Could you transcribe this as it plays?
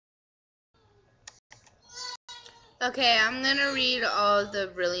Okay, I'm gonna read all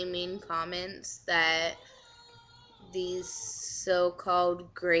the really mean comments that these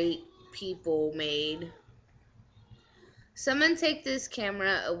so-called great people made. Someone take this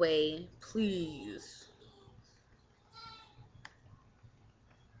camera away, please.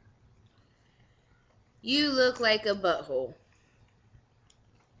 You look like a butthole.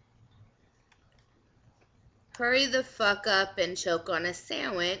 Hurry the fuck up and choke on a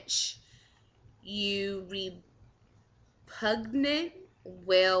sandwich, you repugnant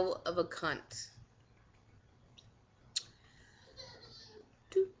whale of a cunt.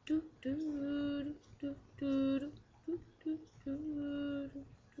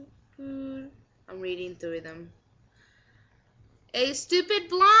 I'm reading through them. A stupid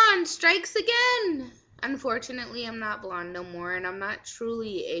blonde strikes again. Unfortunately, I'm not blonde no more, and I'm not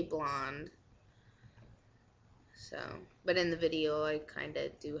truly a blonde. So, but in the video, I kind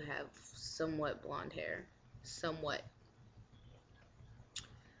of do have somewhat blonde hair. Somewhat.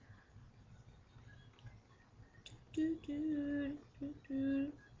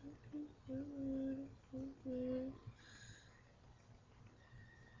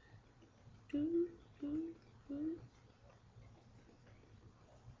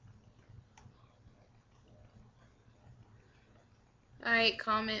 Alright,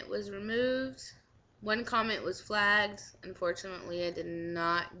 comment was removed. One comment was flagged. Unfortunately, I did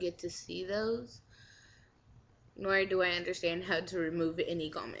not get to see those. Nor do I understand how to remove any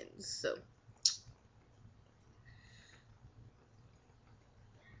comments. So,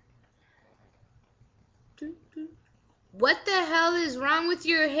 what the hell is wrong with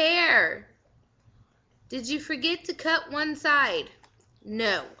your hair? Did you forget to cut one side?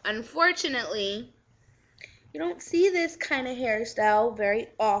 No. Unfortunately, you don't see this kind of hairstyle very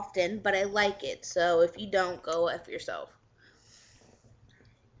often, but I like it. So if you don't, go F yourself.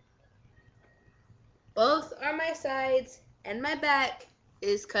 Both are my sides, and my back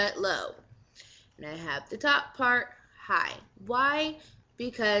is cut low. And I have the top part high. Why?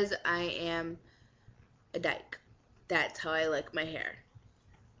 Because I am a dyke. That's how I like my hair.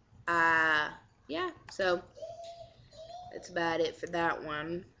 Yeah, so that's about it for that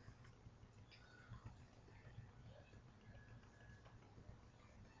one.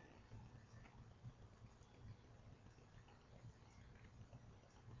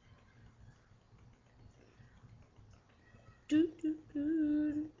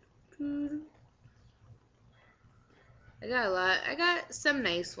 I got a lot. I got some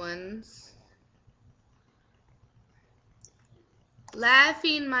nice ones.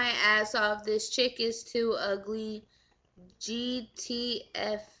 Laughing my ass off. This chick is too ugly. GTFO.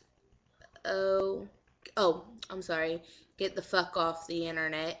 Oh, I'm sorry. Get the fuck off the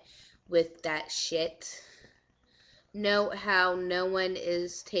internet with that shit. Note how no one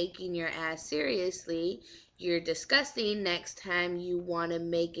is taking your ass seriously. You're disgusting. Next time you want to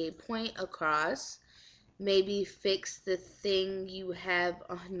make a point across, maybe fix the thing you have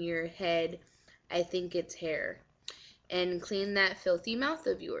on your head. I think it's hair. And clean that filthy mouth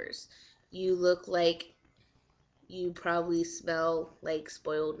of yours. You look like you probably smell like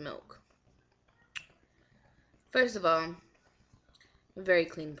spoiled milk. First of all, I'm a very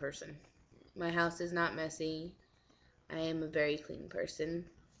clean person. My house is not messy. I am a very clean person,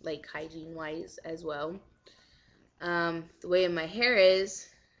 like hygiene-wise as well. The way my hair is,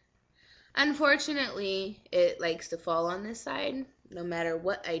 unfortunately, it likes to fall on this side no matter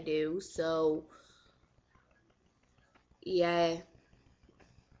what I do. So, yeah,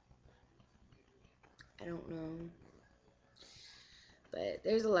 I don't know. But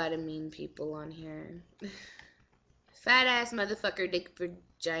there's a lot of mean people on here. Fat ass motherfucker, dick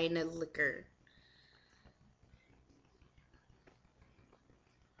vagina liquor.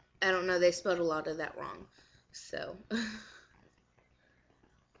 I don't know, they spelled a lot of that wrong. So.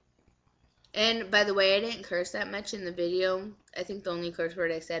 And by the way, I didn't curse that much in the video. I think the only curse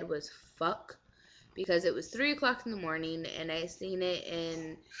word I said was fuck. Because it was 3 o'clock in the morning and I seen it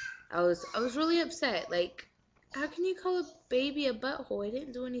and I was really upset. Like, how can you call a baby a butthole? I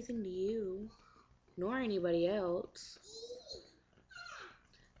didn't do anything to you. Nor anybody else.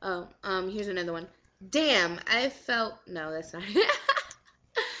 Oh, here's another one. Damn, I felt... No, that's not it.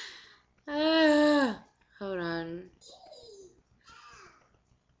 Hold on.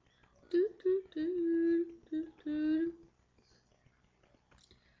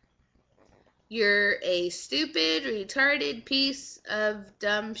 You're a stupid, retarded piece of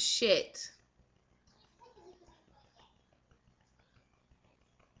dumb shit.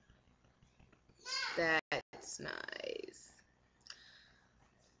 That's nice.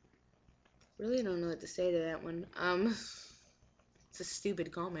 Really don't know what to say to that one. It's a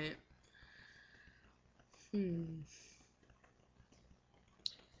stupid comment.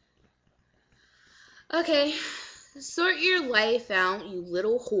 Okay, sort your life out, you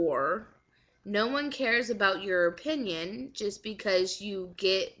little whore. No one cares about your opinion. Just because you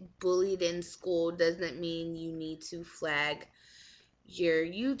get bullied in school doesn't mean you need to flag your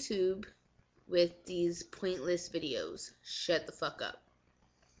YouTube with these pointless videos. Shut the fuck up.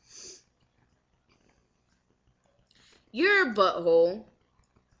 You're a butthole.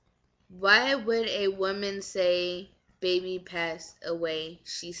 Why would a woman say baby passed away?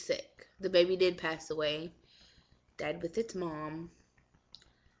 She's sick. The baby did pass away. Died with its mom.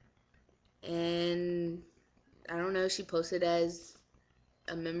 And I don't know, she posted as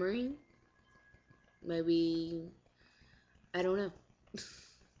a memory. Maybe, I don't know.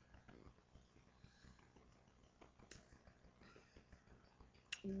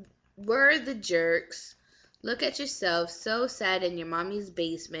 We're the jerks. Look at yourself, so sad in your mommy's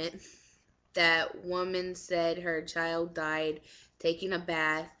basement. That woman said her child died taking a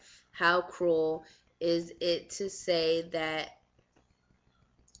bath. How cruel is it to say that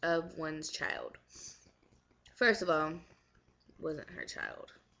of one's child? First of all, it wasn't her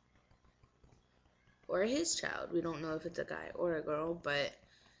child. Or his child. We don't know if it's a guy or a girl, but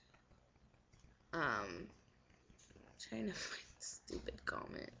trying to find a stupid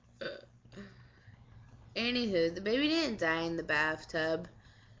comment. Anywho, the baby didn't die in the bathtub,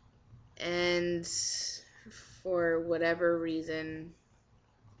 and for whatever reason,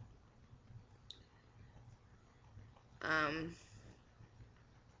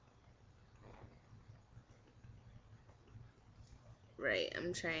 right,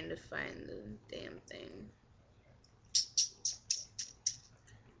 I'm trying to find the damn thing.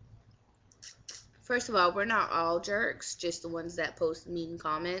 First of all, we're not all jerks, just the ones that post mean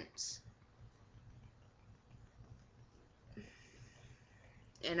comments.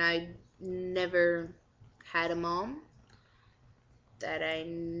 And I never had a mom that I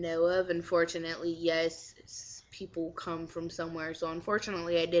know of. Unfortunately, yes, people come from somewhere. So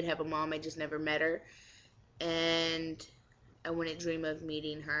unfortunately, I did have a mom. I just never met her. And I wouldn't dream of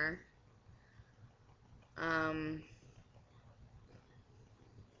meeting her.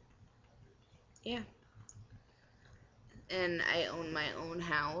 Yeah. And I own my own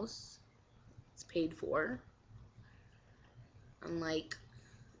house. It's paid for. Unlike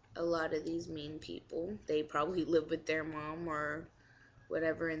a lot of these mean people, they probably live with their mom or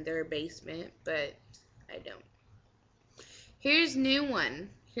whatever in their basement, but I don't. Here's new one.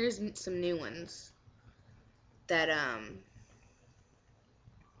 Here's some new ones that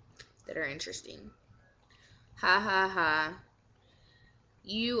that are interesting. Ha ha ha.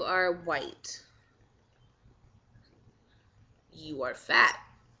 You are white. You are fat.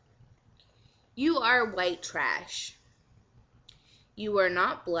 You are white trash. You are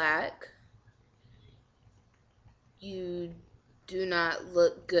not black. You do not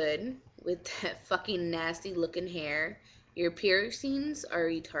look good with that fucking nasty looking hair. Your piercings are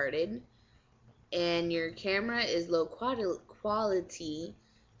retarded. And your camera is low quality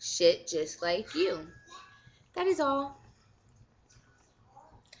shit just like you. That is all.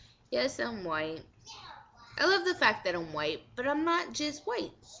 Yes, I'm white. I love the fact that I'm white, but I'm not just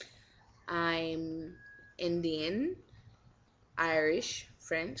white. I'm Indian, Irish,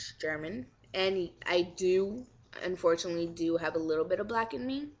 French, German, and I do, unfortunately, do have a little bit of black in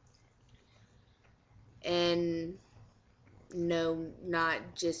me. And no,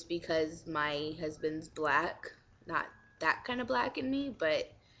 not just because my husband's black, not that kind of black in me,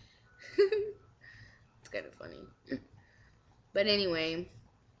 but it's kind of funny. But anyway,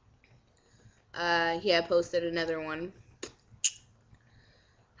 I posted another one.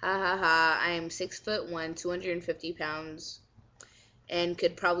 Ha ha ha, I am 6'1", 250 pounds, and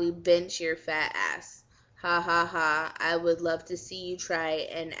could probably bench your fat ass. Ha ha ha, I would love to see you try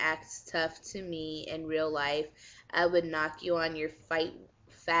and act tough to me in real life. I would knock you on your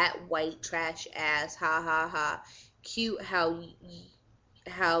fat white trash ass. Ha ha ha. Cute how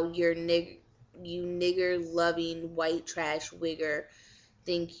you nigger loving white trash wigger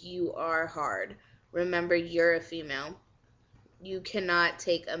think you are hard. Remember, you're a female. You cannot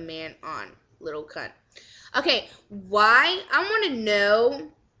take a man on, little cunt. Okay, why? I want to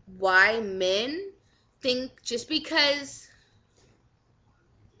know why men think just because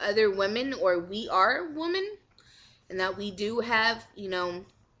other women, or we are women, and that we do have,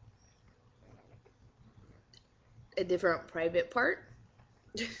 a different private part,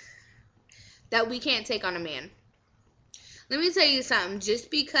 that we can't take on a man. Let me tell you something.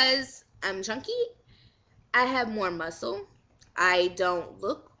 Just because I'm chunky, I have more muscle. I don't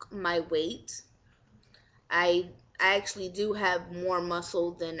look my weight. I actually do have more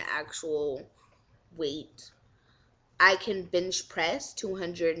muscle than actual weight. I can bench press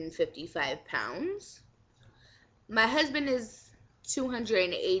 255 pounds. My husband is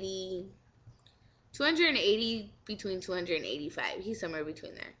 280, 280 between 285. He's somewhere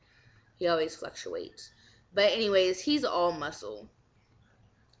between there. He always fluctuates. But anyways, he's all muscle.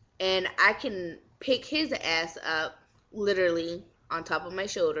 And I can pick his ass up literally on top of my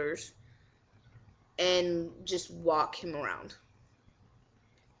shoulders and just walk him around.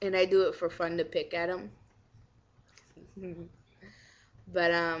 And I do it for fun to pick at him.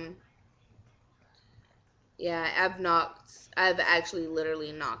 But yeah, I've actually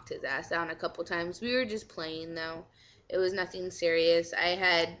literally knocked his ass down a couple times. We were just playing though. It was nothing serious. I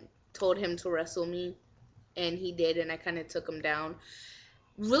had told him to wrestle me, and he did, and I kind of took him down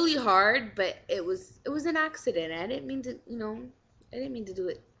really hard, but it was an accident. I didn't mean to, I didn't mean to do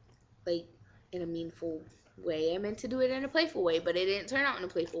it like in a meanful way. I meant to do it in a playful way, but it didn't turn out in a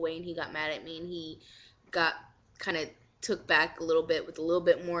playful way, and he got mad at me, and he got kind of took back a little bit with a little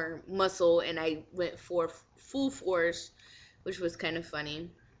bit more muscle, and I went for full force, which was kind of funny.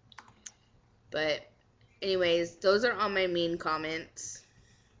 But anyways, those are all my mean comments.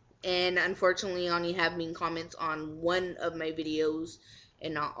 And unfortunately, I only have mean comments on one of my videos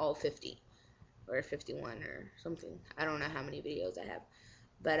and not all 50 or 51 or something. I don't know how many videos I have.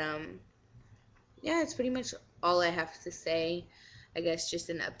 But yeah, it's pretty much all I have to say. I guess just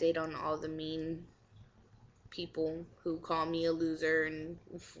an update on all the mean people who call me a loser and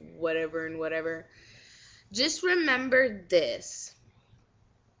whatever and whatever. Just remember this.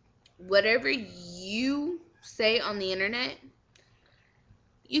 Whatever you say on the internet,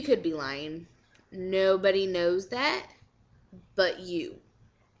 you could be lying. Nobody knows that but you.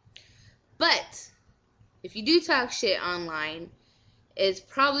 But if you do talk shit online, it's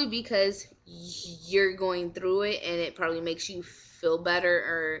probably because you're going through it and it probably makes you feel better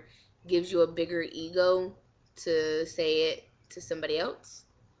or gives you a bigger ego to say it to somebody else.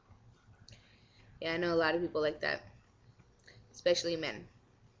 Yeah, I know a lot of people like that, especially men.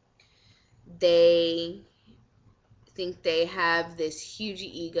 They think they have this huge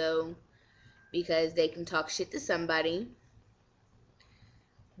ego because they can talk shit to somebody,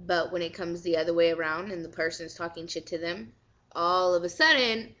 but when it comes the other way around and the person's talking shit to them, all of a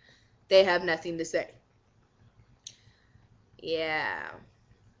sudden they have nothing to say. Yeah.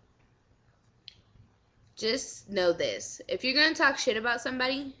 Just know this. If you're going to talk shit about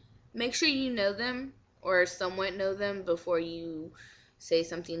somebody, make sure you know them or somewhat know them before you say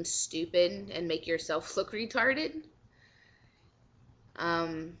something stupid and make yourself look retarded.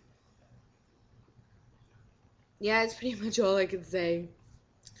 Yeah, it's pretty much all I can say.